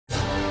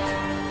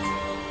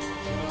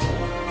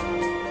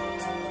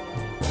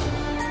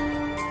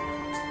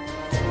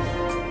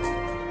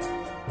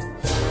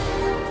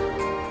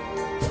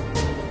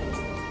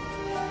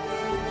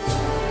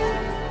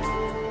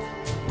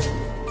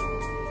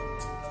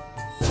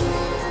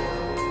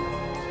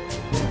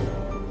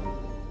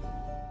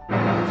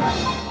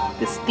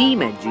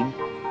steam engine,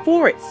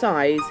 for its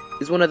size,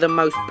 is one of the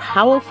most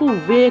powerful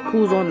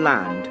vehicles on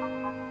land.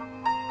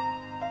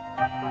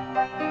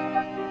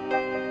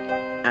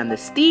 And the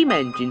steam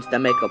engines that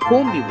make up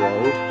Hornby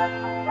World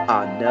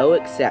are no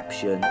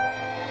exception.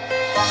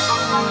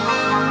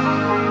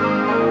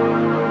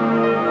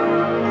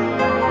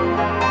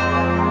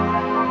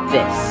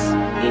 This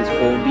is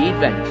Hornby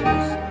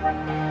Adventures.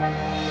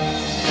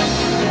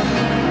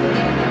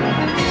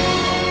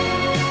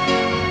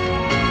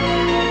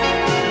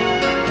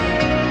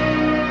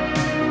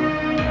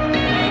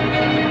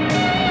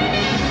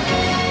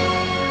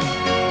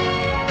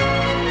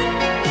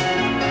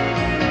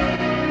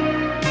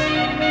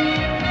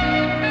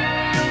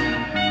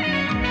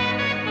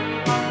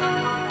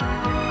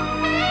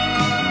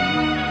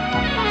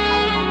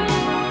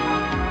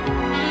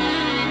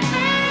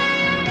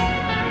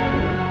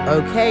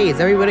 Okay, is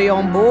everybody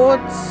on board?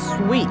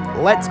 Sweet,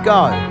 let's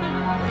go.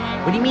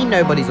 What do you mean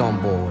nobody's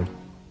on board?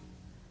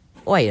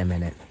 Wait a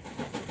minute.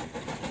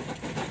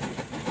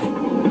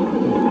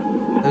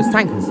 Those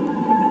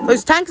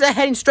tankers are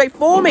heading straight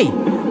for me,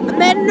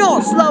 and they're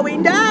not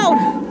slowing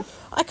down.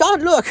 I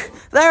can't look.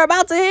 They're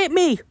about to hit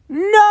me.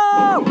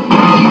 No!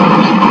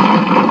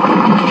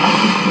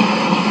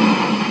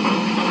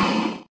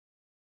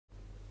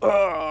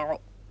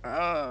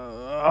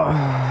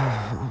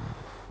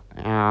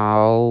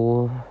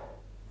 Ow.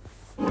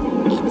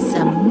 It's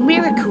a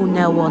miracle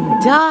no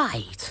one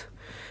died.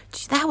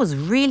 Gee, that was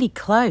really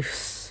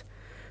close.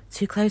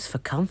 Too close for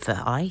comfort,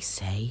 I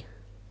say.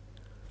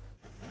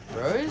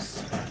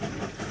 Rose?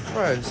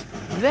 Rose,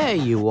 there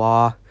you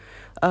are.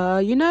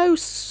 You know,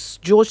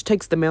 George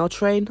takes the mail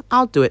train.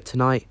 I'll do it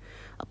tonight.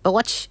 But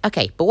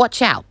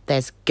watch out.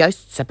 There's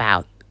ghosts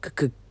about.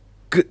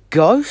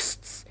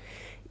 Ghosts?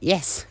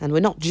 Yes, and we're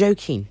not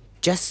joking.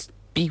 Just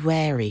be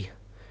wary.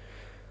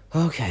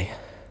 Okay.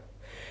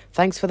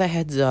 Thanks for the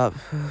heads up.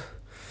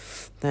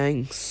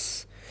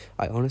 Thanks.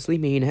 I honestly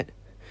mean it.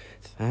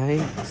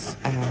 Thanks,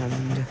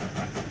 and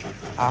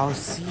I'll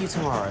see you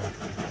tomorrow.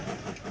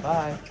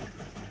 Bye.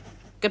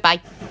 Goodbye.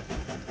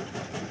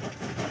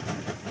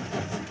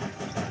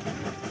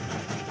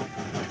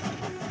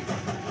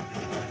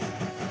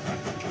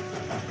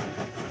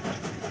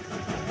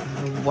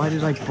 Why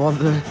did I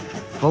bother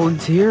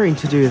volunteering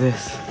to do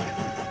this?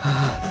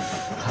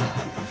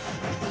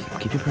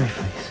 Keep your brave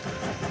face.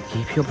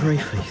 Keep your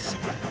brave face.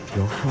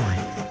 You're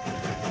fine.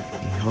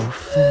 You're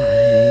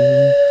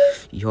fine.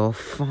 You're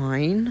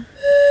fine.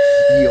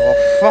 You're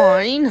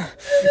fine.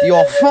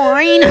 You're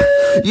fine.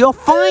 You're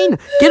fine.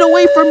 Get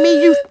away from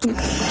me, you.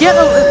 Get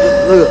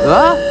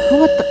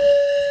what the?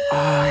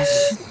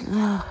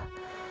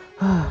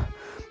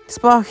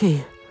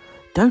 Sparky,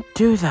 don't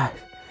do that.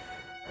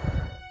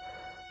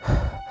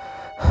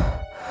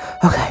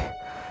 Okay,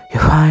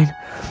 you're fine.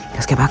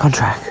 Let's get back on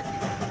track.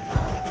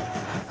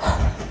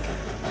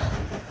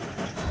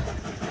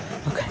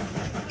 Okay,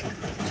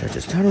 so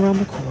just turn around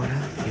the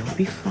corner. You'll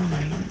be fine.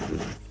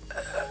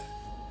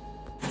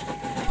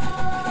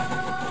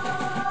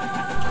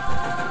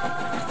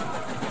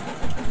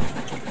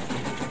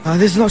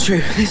 This is not true.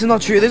 This is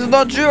not true. This is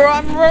not true.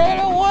 I'm running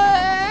away.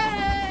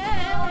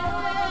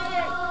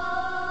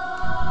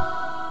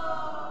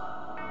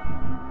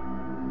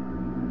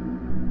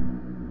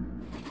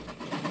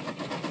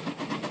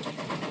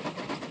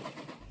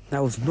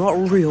 That was not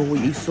real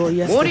what you saw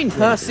yesterday. Morning,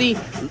 Percy.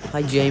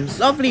 Hi, James.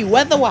 Lovely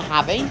weather we're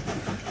having.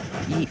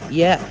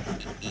 Yeah.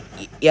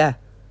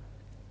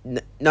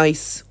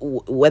 Nice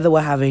weather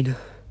we're having.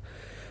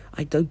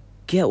 I don't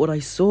get what I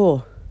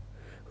saw.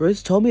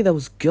 Rose told me there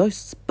was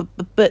ghosts,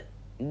 but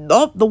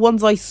not the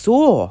ones I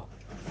saw.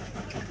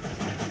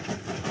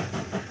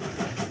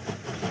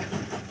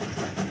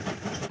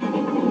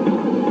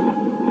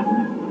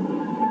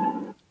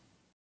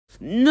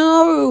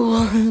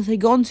 No, they've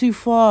gone too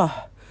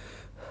far.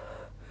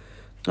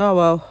 Oh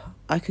well,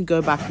 I can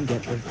go back and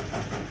get them.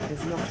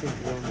 There's nothing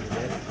wrong with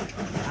it.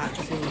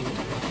 Absolutely.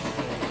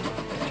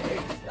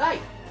 Hey,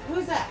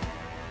 who's that?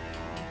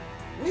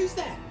 Who's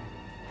that?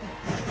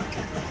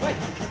 Wait,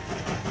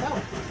 help!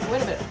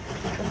 Wait a minute.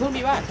 They're pulling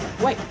me back.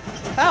 Wait,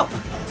 help!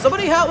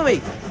 Somebody help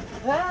me!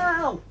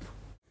 Help!